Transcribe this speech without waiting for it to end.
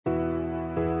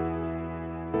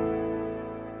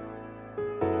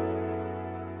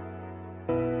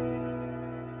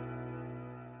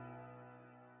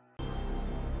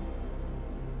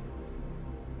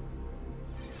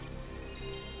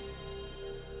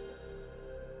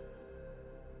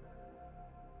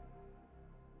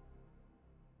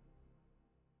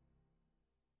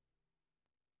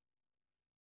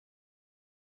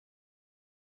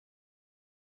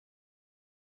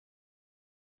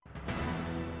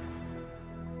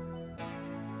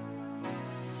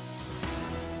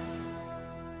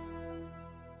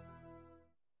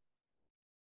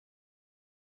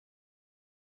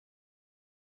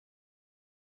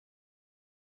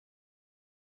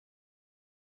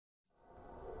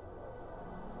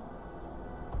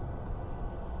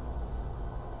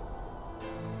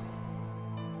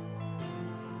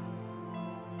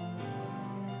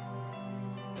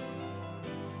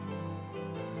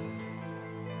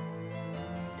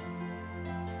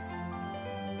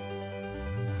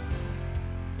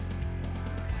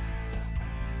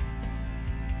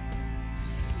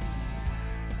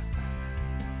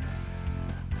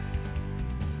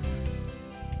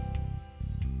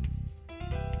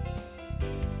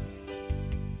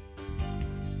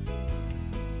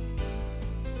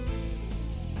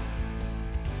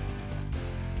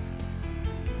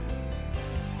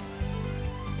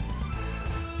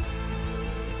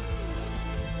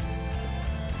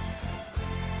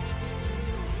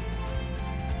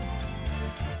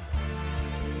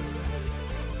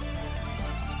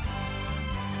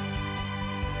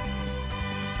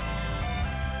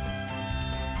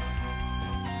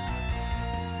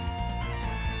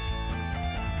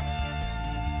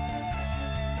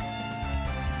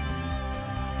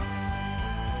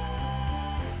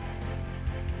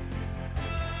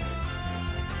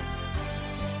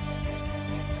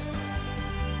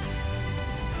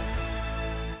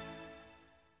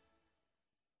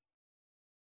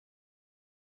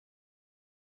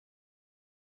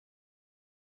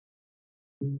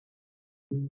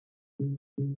We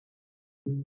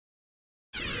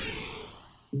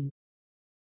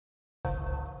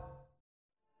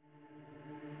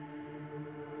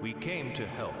came to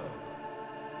help,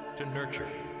 to nurture,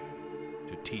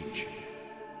 to teach.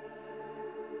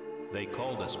 They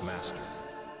called us master.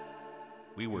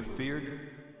 We were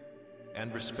feared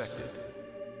and respected.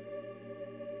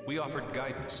 We offered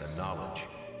guidance and knowledge.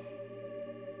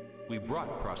 We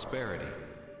brought prosperity,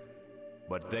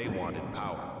 but they wanted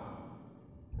power.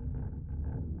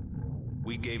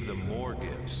 We gave them more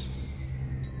gifts,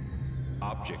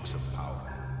 objects of power.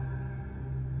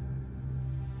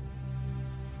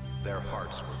 Their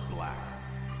hearts were black,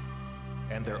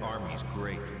 and their armies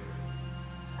great.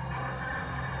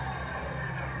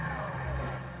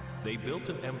 They built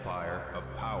an empire of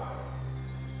power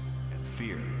and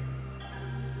fear.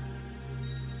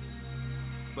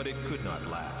 But it could not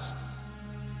last.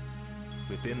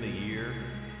 Within the year,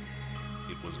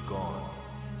 it was gone.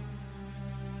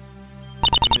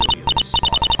 Millions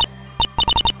slaughtered.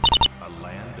 A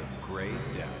land of gray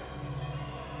death.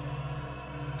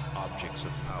 Objects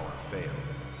of power failed,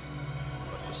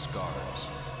 but the scars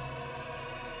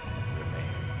remain.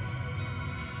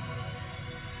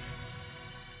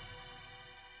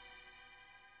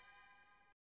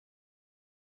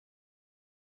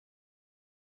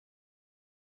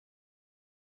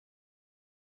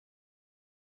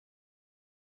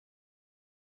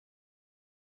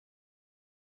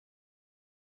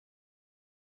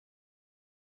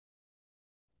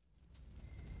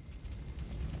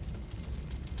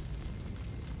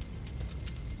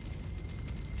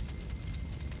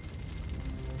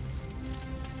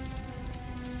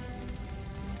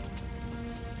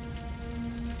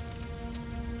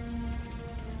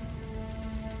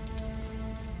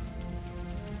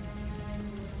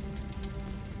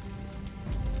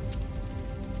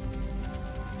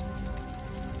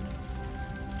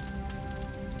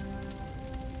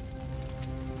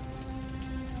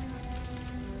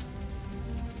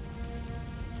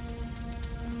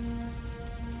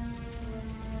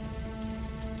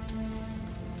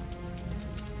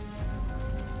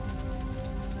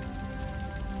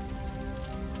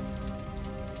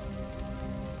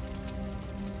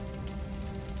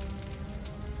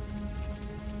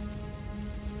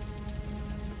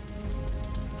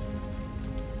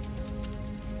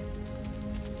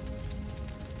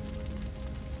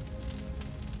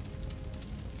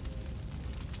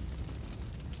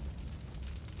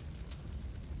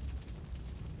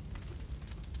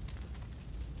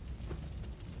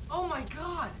 Oh my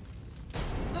God!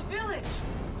 The village!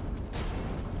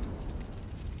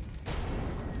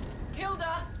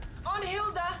 Hilda! On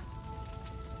Hilda!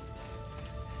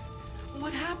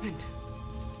 What happened?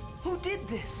 Who did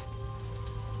this?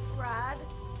 Brad.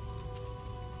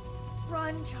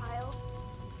 Run, child.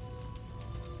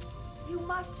 You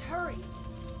must hurry.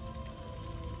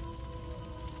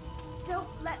 Don't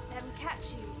let them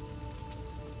catch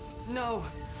you. No!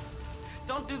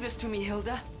 Don't do this to me,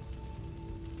 Hilda!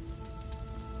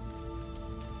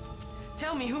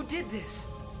 Tell me, who did this?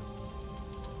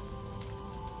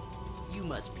 You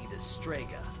must be the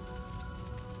Destrega.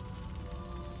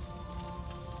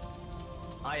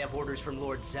 I have orders from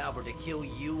Lord Zauber to kill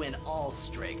you and all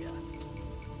Strega.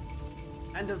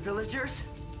 And the villagers?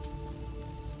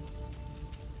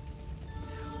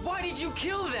 Why did you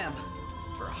kill them?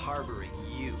 For harboring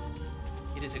you.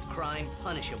 It is a crime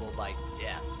punishable by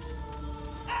death.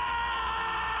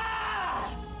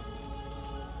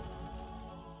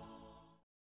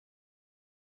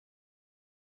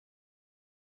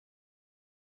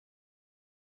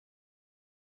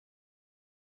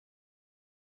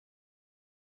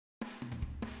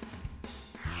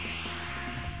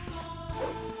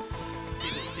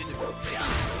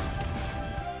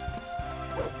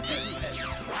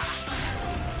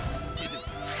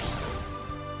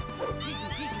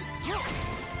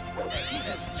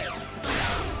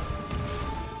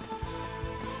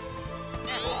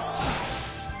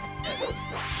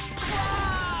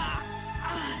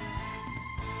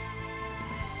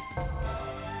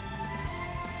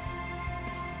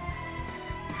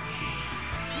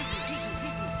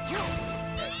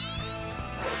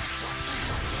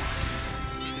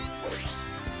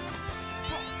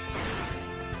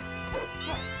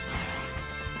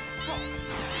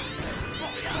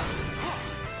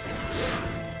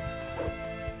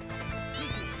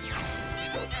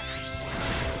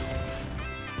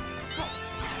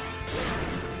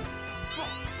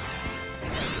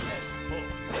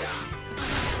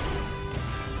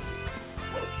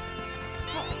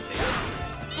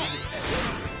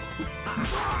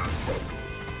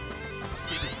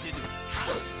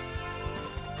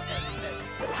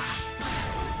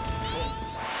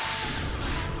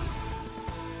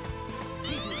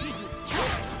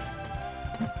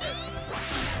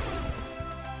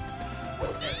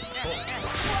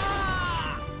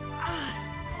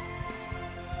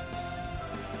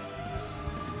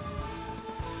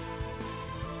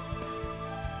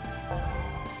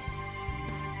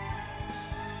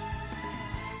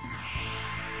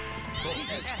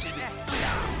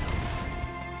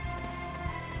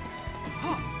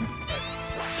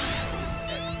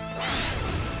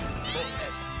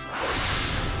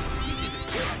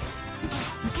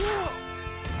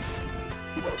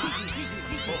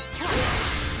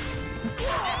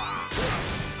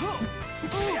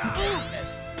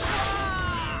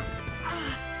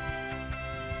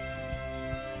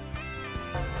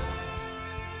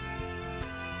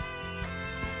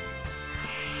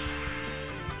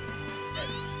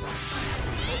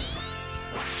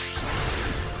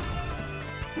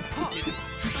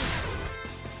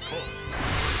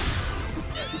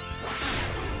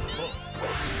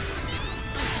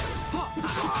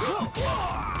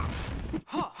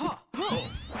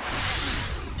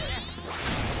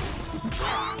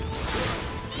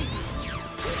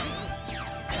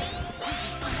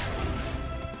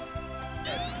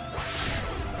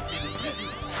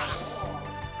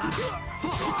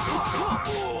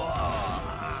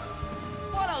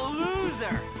 What a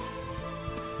loser!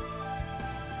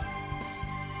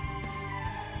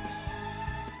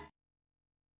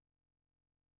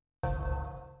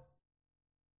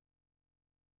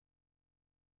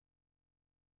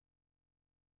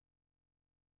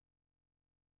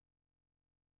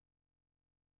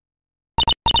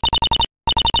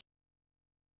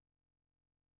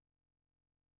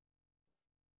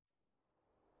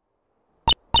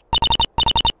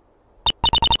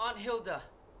 Aunt Hilda,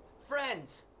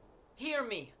 friends, hear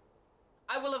me.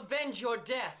 I will avenge your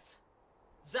deaths.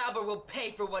 Zauber will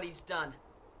pay for what he's done.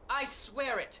 I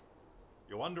swear it.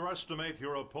 You underestimate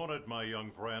your opponent, my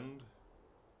young friend.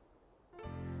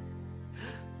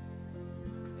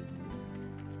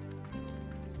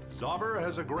 Zauber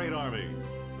has a great army.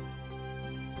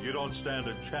 You don't stand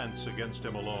a chance against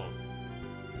him alone.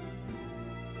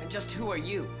 And just who are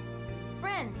you?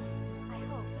 Friends, I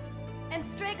hope. And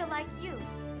Strega like you.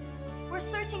 We're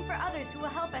searching for others who will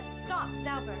help us stop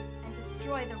Zauber and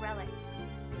destroy the relics.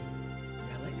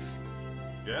 Relics?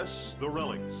 Yes, the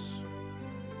relics.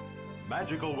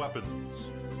 Magical weapons.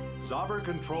 Zauber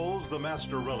controls the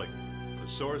Master Relic, the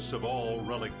source of all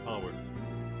relic power.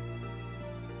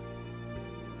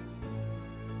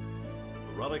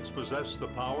 The relics possess the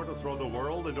power to throw the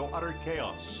world into utter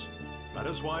chaos. That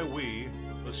is why we,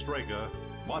 the Destrega,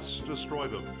 must destroy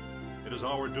them. It is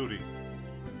our duty.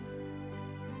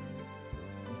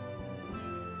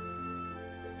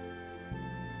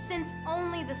 Since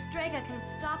only the Strega can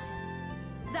stop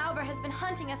him, Zauber has been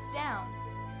hunting us down,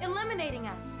 eliminating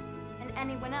us, and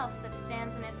anyone else that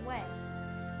stands in his way.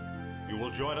 You will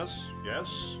join us,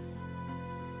 yes?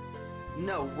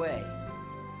 No way.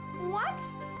 What?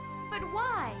 But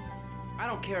why? I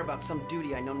don't care about some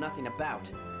duty I know nothing about.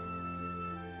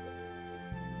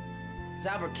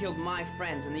 Zauber killed my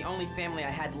friends and the only family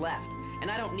I had left, and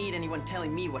I don't need anyone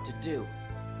telling me what to do.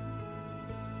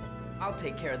 I'll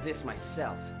take care of this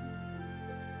myself.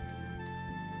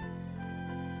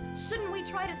 Shouldn't we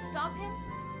try to stop him?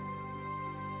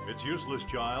 It's useless,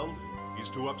 child. He's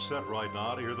too upset right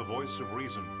now to hear the voice of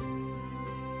reason.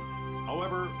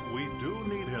 However, we do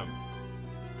need him.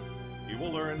 He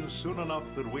will learn soon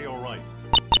enough that we are right.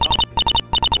 Come,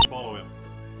 we'll follow him.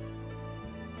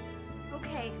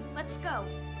 Okay, let's go.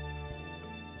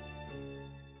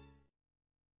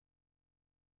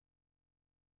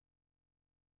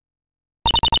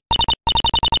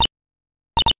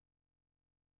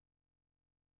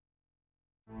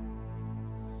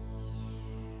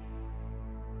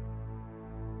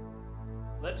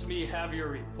 Let me have your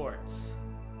reports.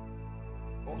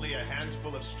 Only a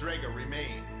handful of Strega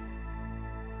remain.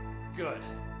 Good.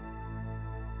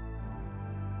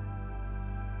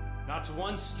 Not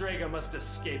one Strega must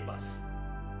escape us.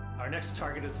 Our next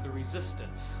target is the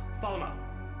Resistance. Follow up.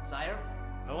 Sire?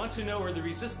 I want to know where the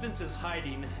Resistance is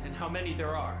hiding and how many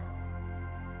there are.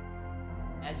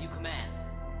 As you command.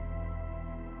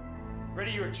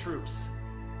 Ready your troops.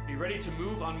 Be ready to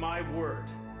move on my word.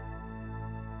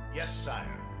 Yes,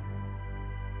 sire.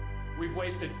 We've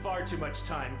wasted far too much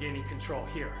time gaining control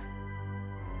here.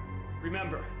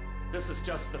 Remember, this is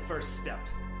just the first step.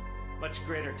 Much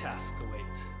greater tasks await.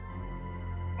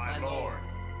 My lord.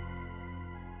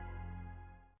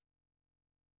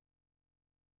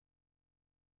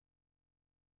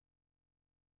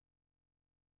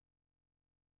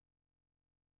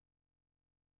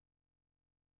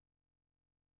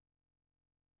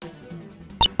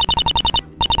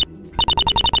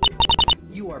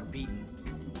 You are beaten.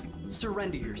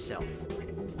 Surrender yourself.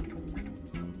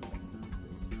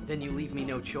 Then you leave me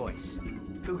no choice.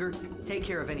 Cougar, take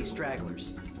care of any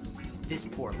stragglers. This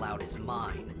poor lout is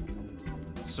mine.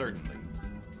 Certainly.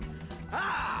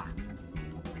 Ah!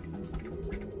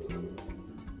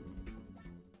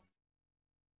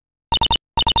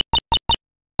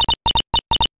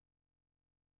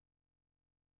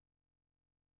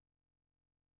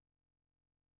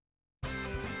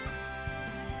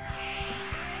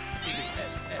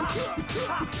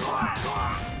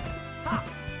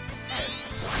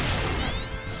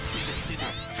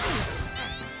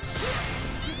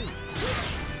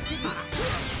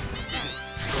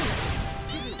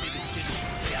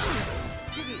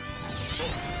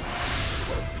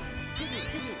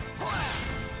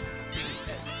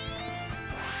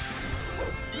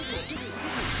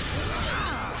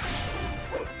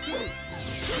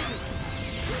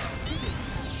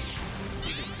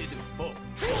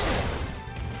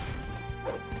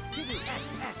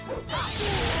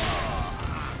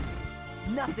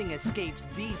 Nothing escapes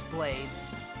these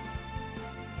blades.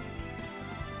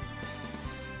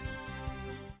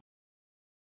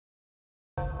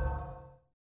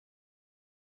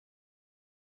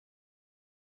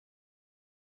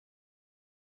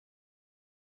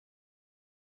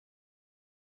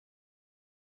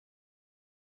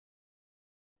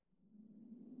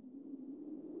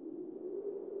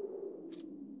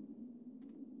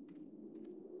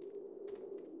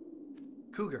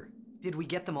 Cougar, did we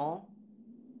get them all?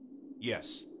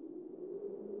 Yes.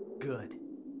 Good.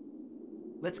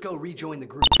 Let's go rejoin the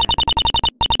group then.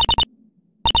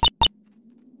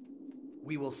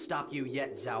 We will stop you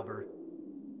yet, Zauber.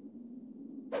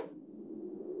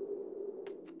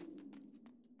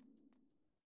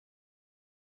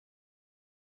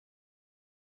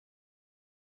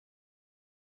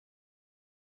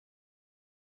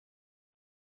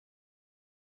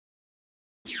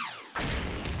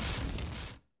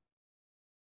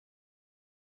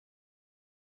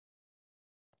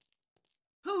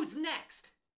 Who's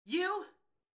next? You?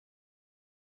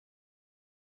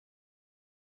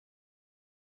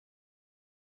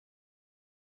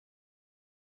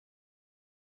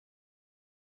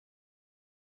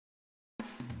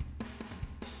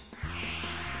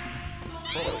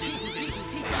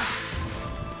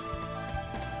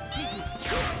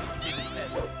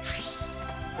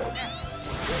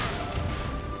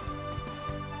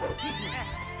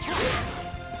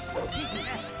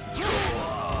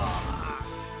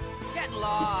 Get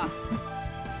lost!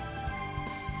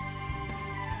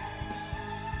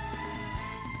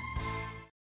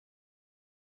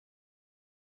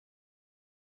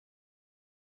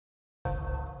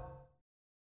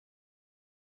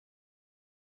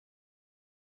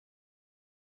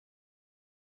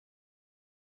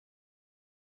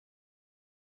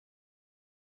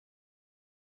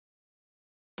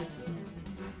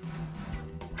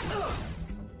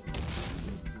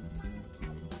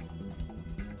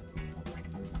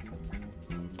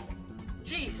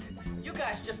 Jeez, you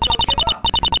guys just don't give up.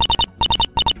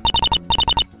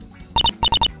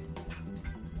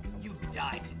 You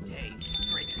die today,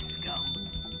 Destrega scum.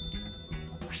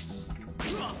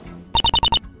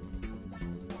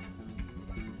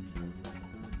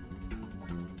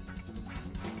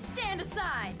 Stand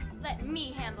aside! Let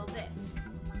me handle this.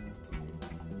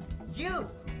 You!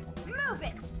 Move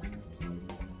it!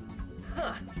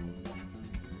 Huh.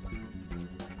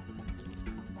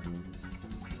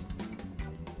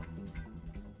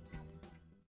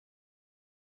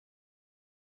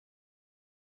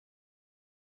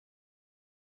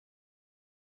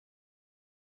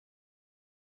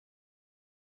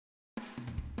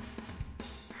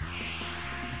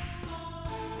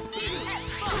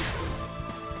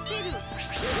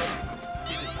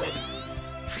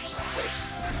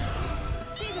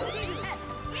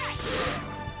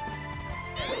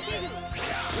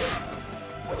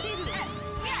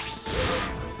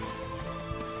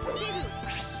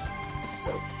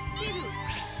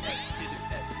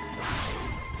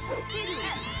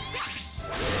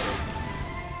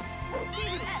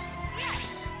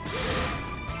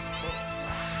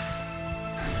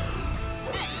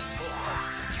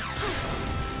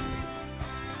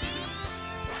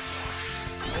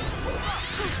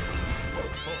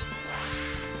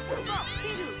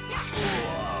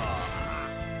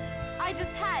 I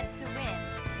just had to win.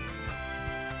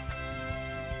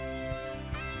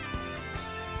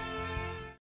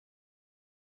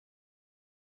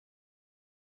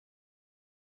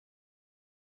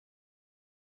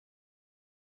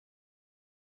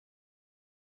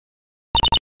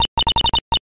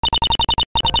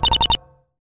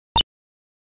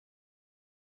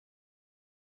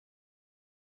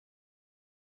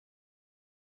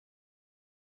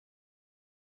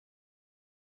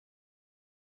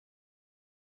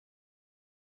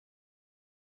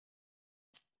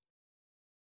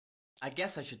 I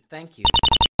guess I should thank you.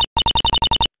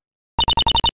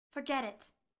 Forget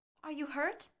it. Are you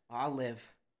hurt? I'll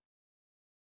live.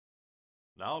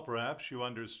 Now perhaps you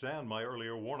understand my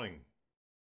earlier warning.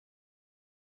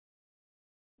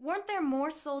 Weren't there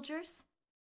more soldiers?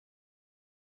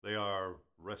 They are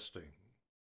resting.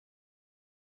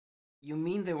 You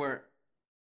mean there were...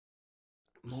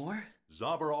 more?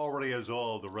 Zauber already has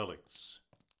all the relics.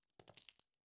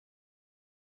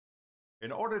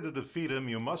 In order to defeat him,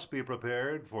 you must be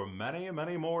prepared for many,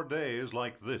 many more days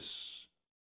like this.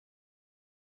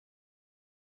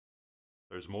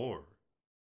 There's more.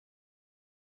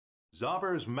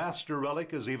 Zauber's Master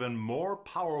Relic is even more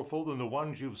powerful than the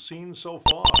ones you've seen so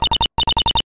far.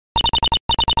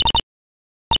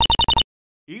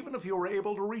 Even if you were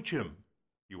able to reach him,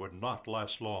 you would not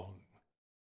last long.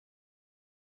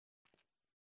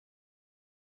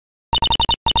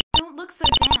 Don't look so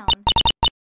down.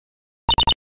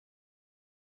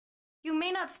 You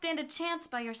may not stand a chance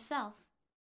by yourself,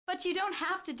 but you don't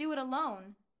have to do it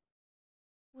alone.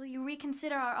 Will you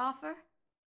reconsider our offer?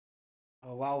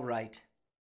 Oh, all right.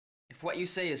 If what you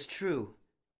say is true,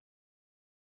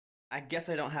 I guess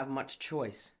I don't have much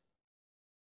choice.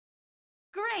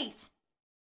 Great!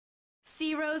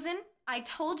 See, Rosen? I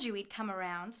told you he'd come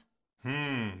around.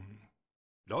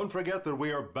 Don't forget that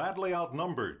we are badly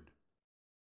outnumbered.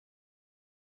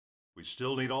 We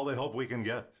still need all the help we can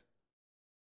get.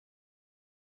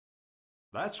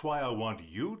 That's why I want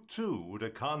you two to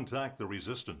contact the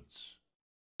Resistance.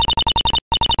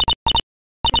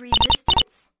 The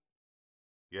Resistance?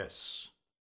 Yes.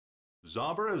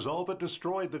 Zauber has all but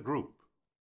destroyed the group,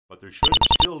 but there should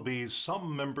still be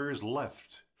some members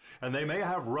left, and they may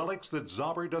have relics that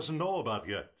Zauber doesn't know about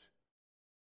yet.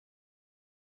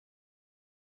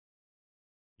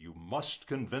 You must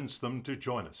convince them to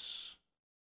join us.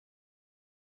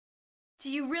 Do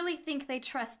you really think they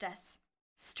trust us,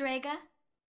 Strega?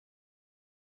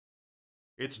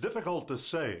 It's difficult to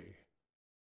say.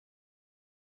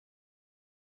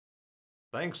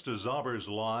 Thanks to Zauber's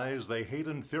lies, they hate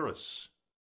and fear us.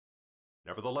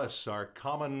 Nevertheless, our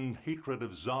common hatred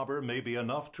of Zauber may be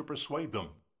enough to persuade them.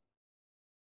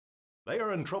 They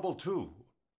are in trouble too.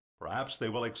 Perhaps they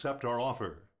will accept our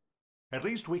offer. At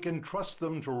least we can trust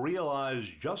them to realize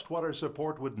just what our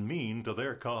support would mean to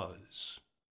their cause.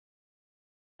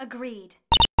 Agreed.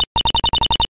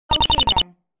 Okay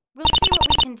then, we'll see what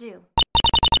we can do.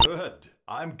 Good.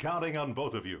 I'm counting on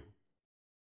both of you.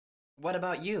 What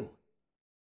about you?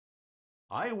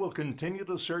 I will continue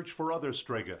to search for other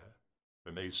Strega.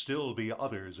 There may still be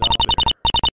others out there.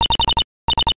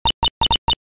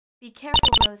 Be careful,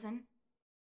 Rosen.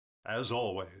 As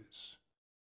always.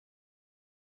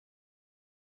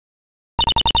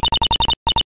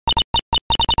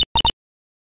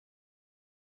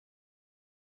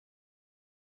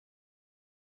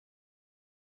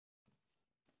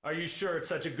 Are you sure it's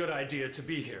such a good idea to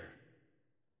be here?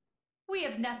 We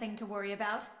have nothing to worry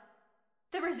about.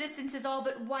 The Resistance is all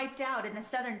but wiped out in the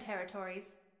Southern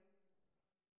Territories.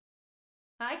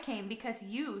 I came because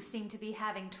you seem to be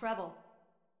having trouble.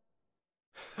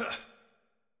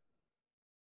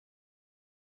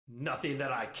 Nothing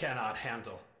that I cannot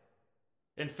handle.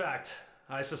 In fact,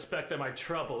 I suspect that my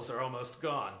troubles are almost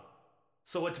gone.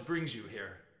 So what brings you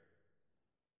here?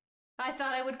 I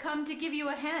thought I would come to give you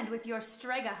a hand with your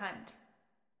Strega hunt.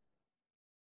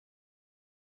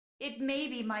 It may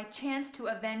be my chance to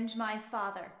avenge my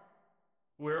father.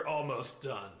 We're almost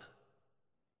done.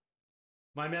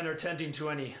 My men are tending to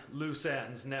any loose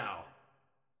ends now.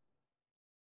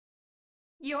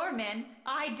 Your men?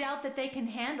 I doubt that they can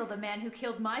handle the man who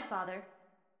killed my father.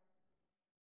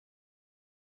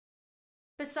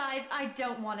 Besides, I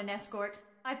don't want an escort.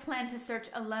 I plan to search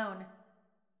alone.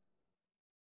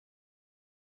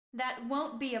 That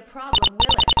won't be a problem,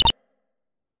 will it?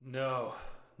 No,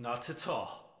 not at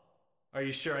all. Are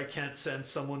you sure I can't send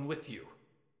someone with you?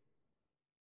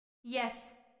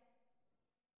 Yes.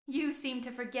 You seem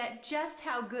to forget just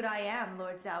how good I am,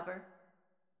 Lord Zauber.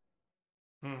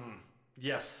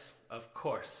 Yes, of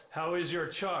course. How is your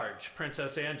charge,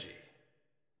 Princess Angie?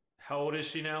 How old is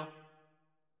she now?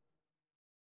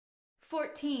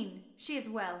 14. She is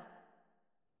well.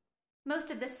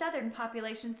 Most of the southern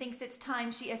population thinks it's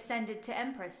time she ascended to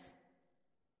Empress.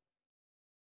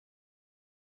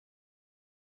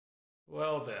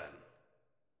 Well then.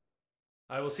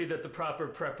 I will see that the proper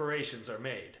preparations are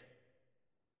made.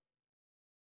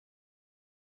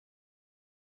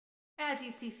 As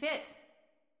you see fit.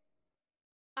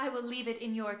 I will leave it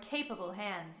in your capable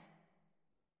hands.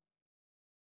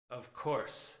 Of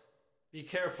course. Be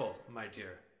careful, my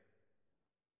dear.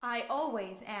 I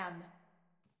always am.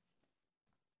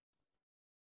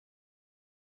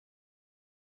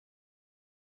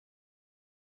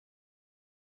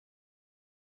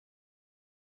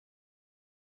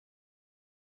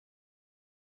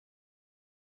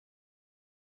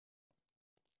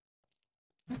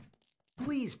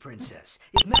 Please, Princess.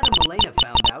 If Madame Elena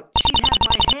found out, she'd have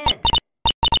my head.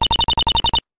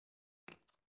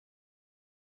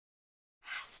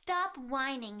 Stop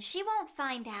whining. She won't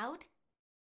find out.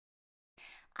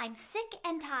 I'm sick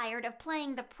and tired of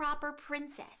playing the proper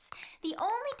princess. The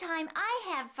only time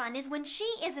I have fun is when she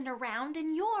isn't around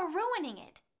and you're ruining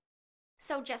it.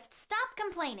 So just stop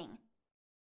complaining.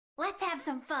 Let's have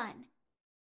some fun.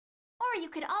 Or you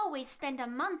could always spend a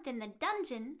month in the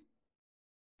dungeon.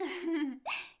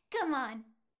 Come on.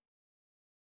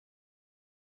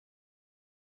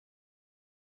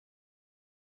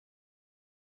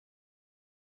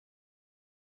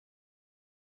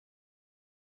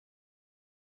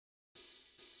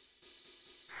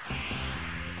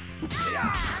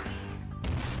 Ah!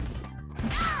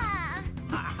 Ah!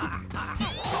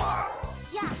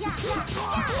 Yeah, yeah, yeah,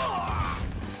 yeah!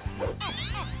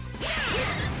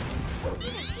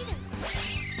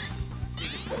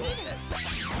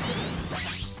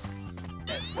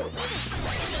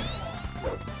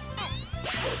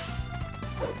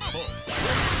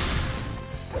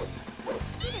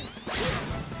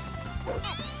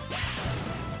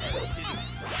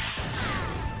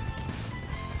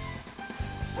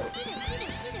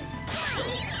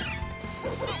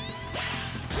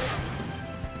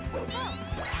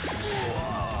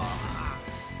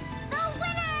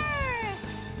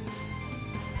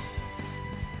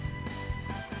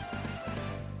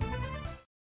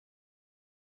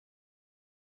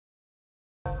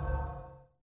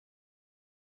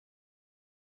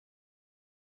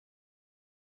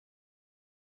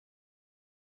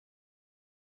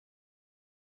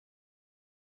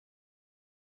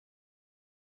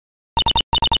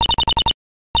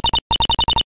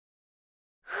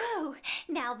 Whew,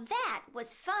 now that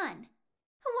was fun.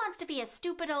 Who wants to be a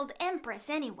stupid old empress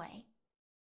anyway?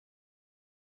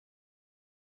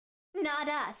 Not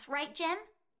us, right, Jem?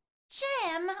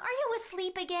 Jem, are you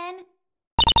asleep again?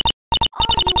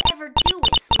 All you ever do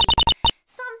is sleep.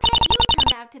 Some pet you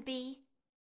turned out to be.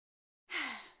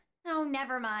 Oh,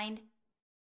 never mind.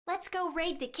 Let's go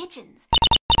raid the kitchens.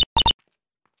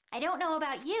 I don't know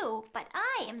about you, but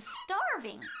I am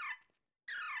starving.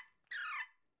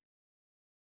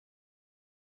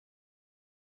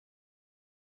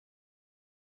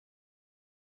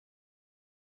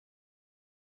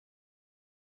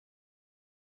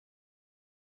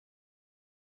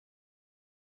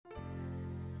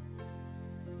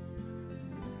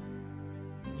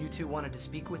 You two wanted to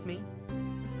speak with me?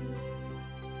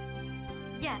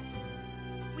 Yes.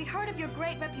 We heard of your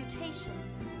great reputation,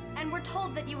 and were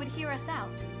told that you would hear us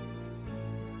out.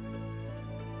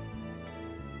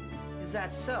 Is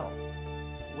that so?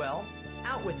 Well,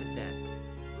 out with it then.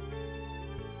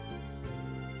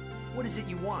 What is it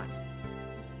you want?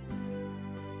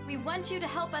 We want you to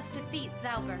help us defeat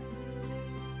Zauber.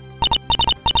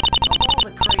 Of all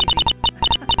the crazy...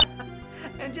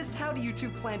 And just how do you two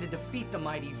plan to defeat the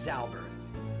mighty Zauber?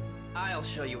 I'll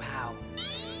show you how.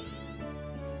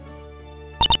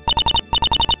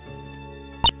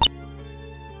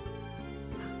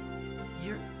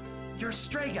 You're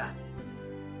Strega!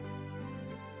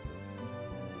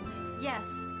 Yes.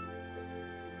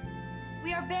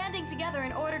 We are banding together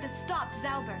in order to stop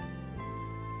Zauber.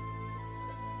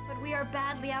 But we are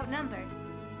badly outnumbered.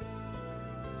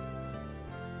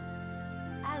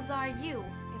 As are you,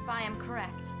 if I am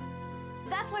correct.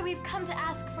 That's why we've come to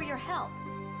ask for your help.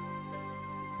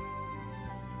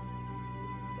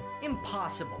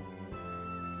 Impossible.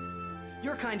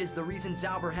 Your kind is the reason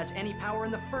Zauber has any power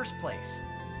in the first place.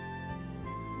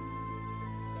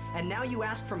 And now you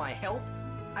ask for my help?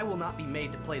 I will not be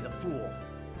made to play the fool.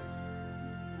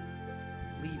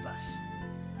 Leave us.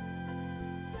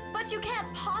 But you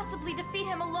can't possibly defeat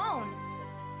him alone.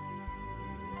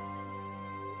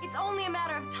 It's only a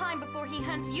matter of time before he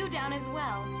hunts you down as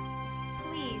well.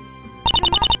 Please,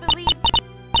 you must believe...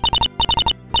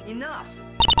 Enough!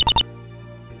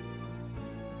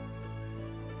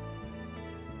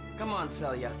 Come on,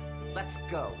 Celia. Let's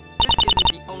go. This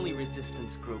isn't the only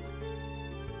resistance group.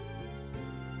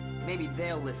 Maybe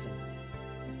they'll listen.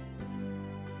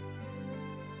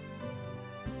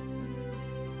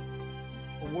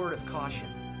 A word of caution.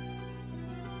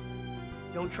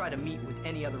 Don't try to meet with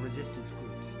any other resistance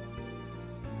groups.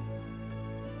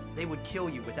 They would kill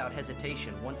you without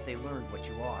hesitation once they learned what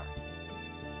you are.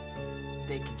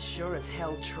 They can sure as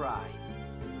hell try.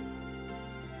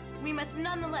 We must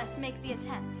nonetheless make the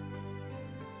attempt.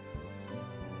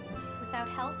 Without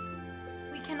help,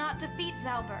 we cannot defeat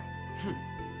Zauber.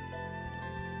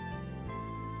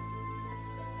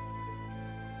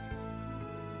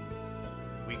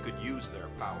 We could use their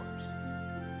powers.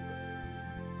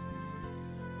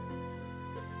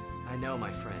 I know,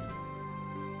 my friend.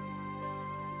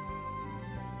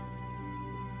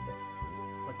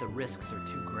 But the risks are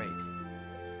too great.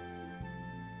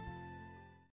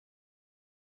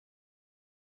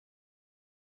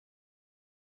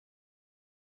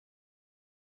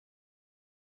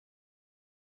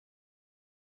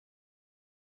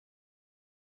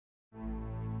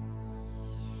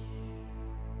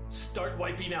 Start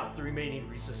wiping out the remaining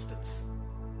resistance.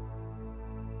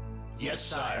 Yes,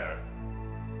 sire.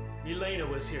 Milena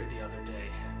was here the other day.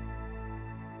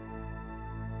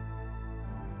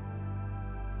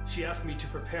 She asked me to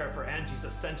prepare for Angie's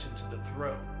ascension to the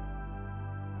throne.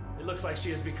 It looks like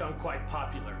she has become quite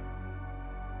popular.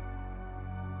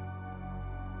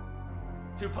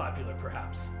 Too popular,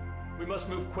 perhaps. We must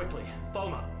move quickly.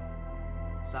 Foma.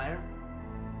 Sire?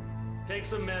 Take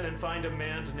some men and find a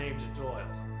man named Doyle.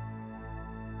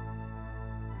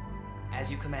 As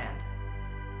you command.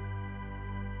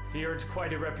 He earned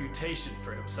quite a reputation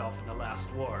for himself in the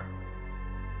last war.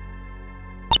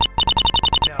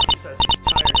 Now he says he's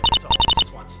tired of it all and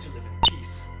just wants to live in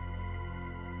peace.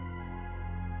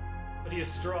 But he is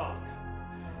strong,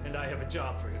 and I have a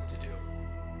job for him to do.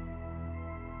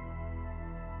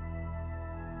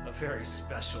 A very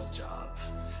special job.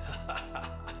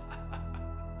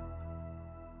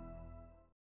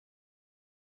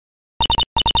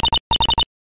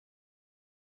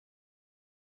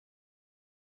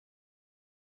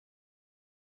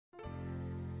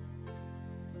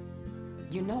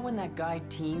 You know when that guy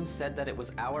Team said that it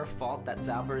was our fault that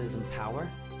Zauber is in power?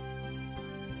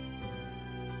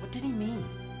 What did he mean?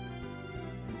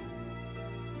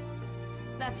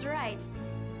 That's right.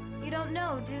 You don't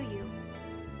know, do you?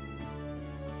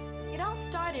 It all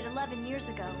started 11 years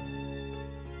ago.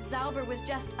 Zauber was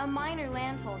just a minor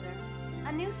landholder,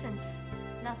 a nuisance,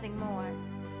 nothing more.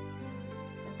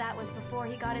 But that was before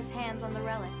he got his hands on the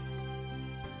relics.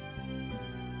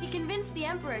 He convinced the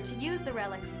Emperor to use the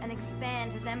relics and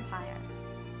expand his empire.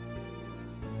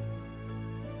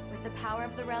 With the power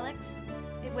of the relics,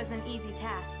 it was an easy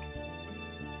task.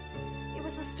 It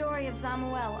was the story of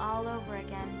Zamuel all over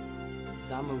again.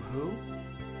 Zamu who?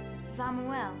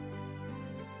 Zamuel.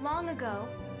 Long ago,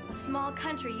 a small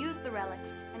country used the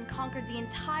relics and conquered the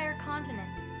entire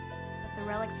continent, but the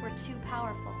relics were too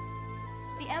powerful.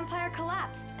 The empire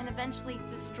collapsed and eventually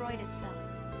destroyed itself.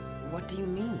 What do you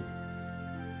mean?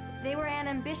 They were an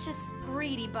ambitious,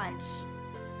 greedy bunch.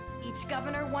 Each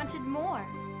governor wanted more,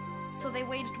 so they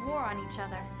waged war on each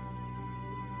other.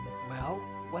 Well,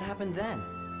 what happened then?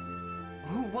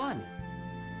 Who won?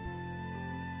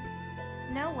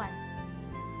 No one.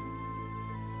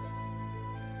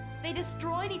 They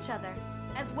destroyed each other,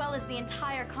 as well as the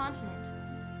entire continent.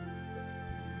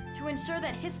 To ensure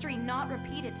that history not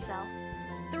repeat itself,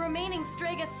 the remaining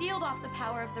Strega sealed off the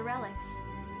power of the relics.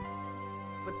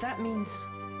 But that means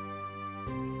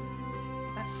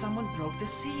that someone broke the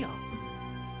seal.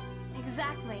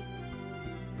 Exactly.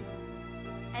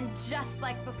 And just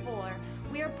like before,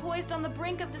 we are poised on the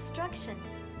brink of destruction.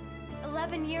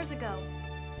 11 years ago,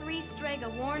 3 Strega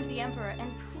warned the Emperor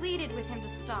and pleaded with him to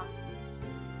stop.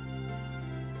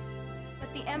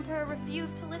 But the Emperor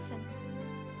refused to listen.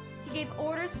 He gave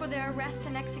orders for their arrest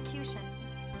and execution.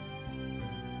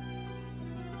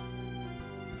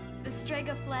 The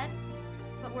Strega fled,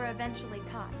 but were eventually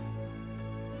caught.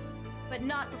 But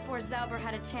not before Zauber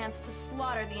had a chance to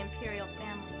slaughter the Imperial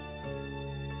family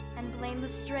and blame the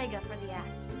Strega for the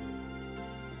act.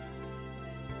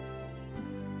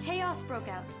 Chaos broke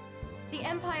out. The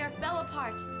Empire fell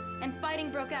apart, and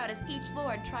fighting broke out as each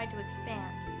lord tried to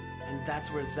expand. And that's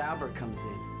where Zauber comes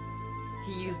in.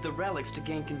 He used the relics to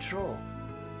gain control.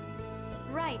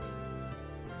 Right.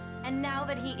 And now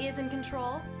that he is in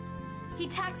control, he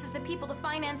taxes the people to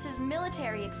finance his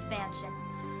military expansion.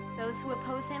 Those who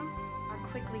oppose him are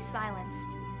quickly silenced,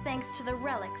 thanks to the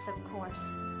relics, of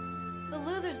course. The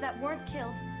losers that weren't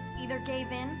killed either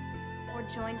gave in or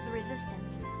joined the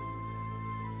resistance.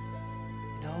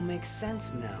 It all makes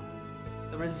sense now.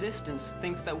 The Resistance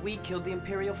thinks that we killed the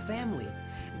Imperial family.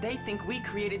 They think we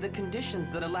created the conditions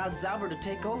that allowed Zauber to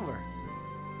take over.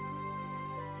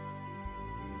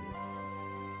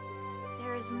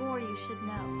 There is more you should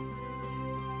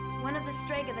know. One of the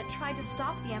Strega that tried to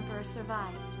stop the Emperor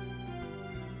survived.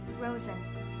 Rosen.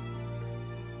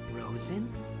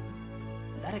 Rosen?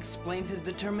 That explains his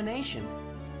determination.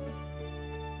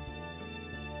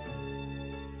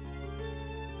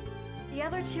 The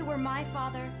other 2 were my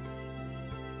father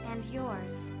and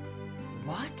yours.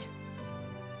 What?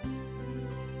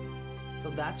 So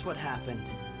that's what happened.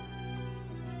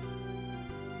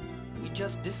 You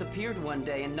just disappeared one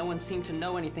day and no one seemed to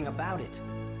know anything about it.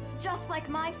 Just like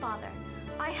my father,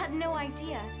 I had no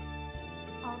idea.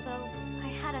 Although, I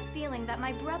had a feeling that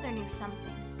my brother knew something.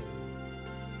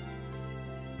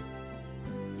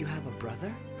 You have a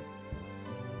brother?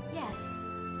 Yes,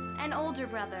 an older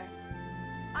brother.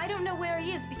 I don't know where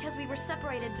he is because we were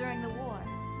separated during the war.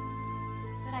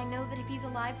 But I know that if he's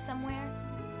alive somewhere,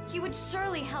 he would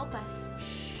surely help us.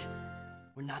 Shh.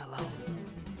 We're not alone.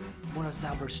 One of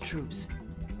Zauber's troops.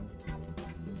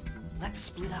 Let's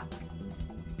split up.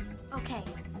 Okay.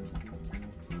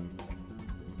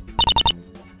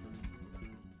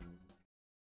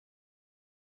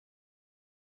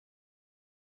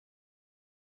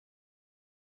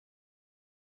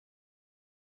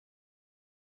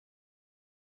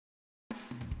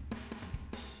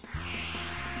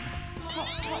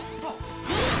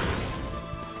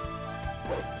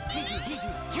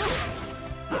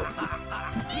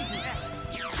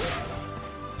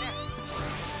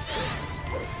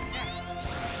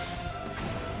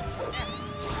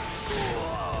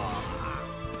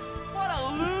 What a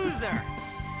loser!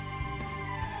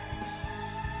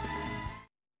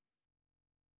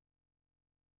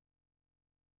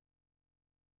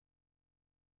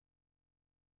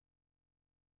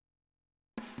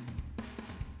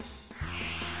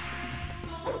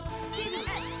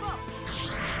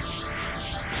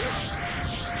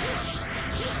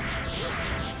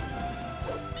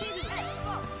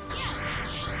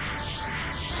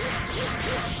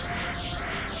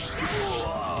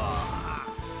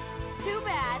 Too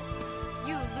bad.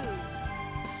 You lose.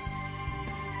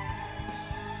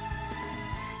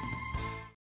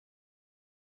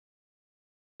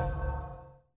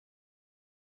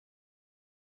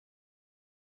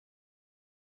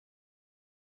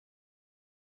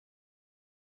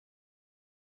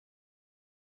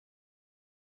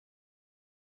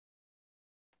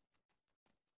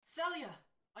 Celia,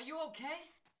 are you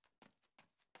okay?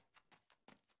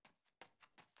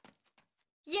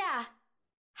 Yeah.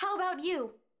 How about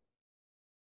you?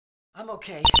 I'm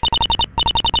okay.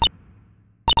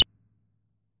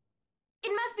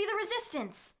 It must be the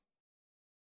resistance.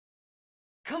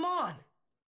 Come on!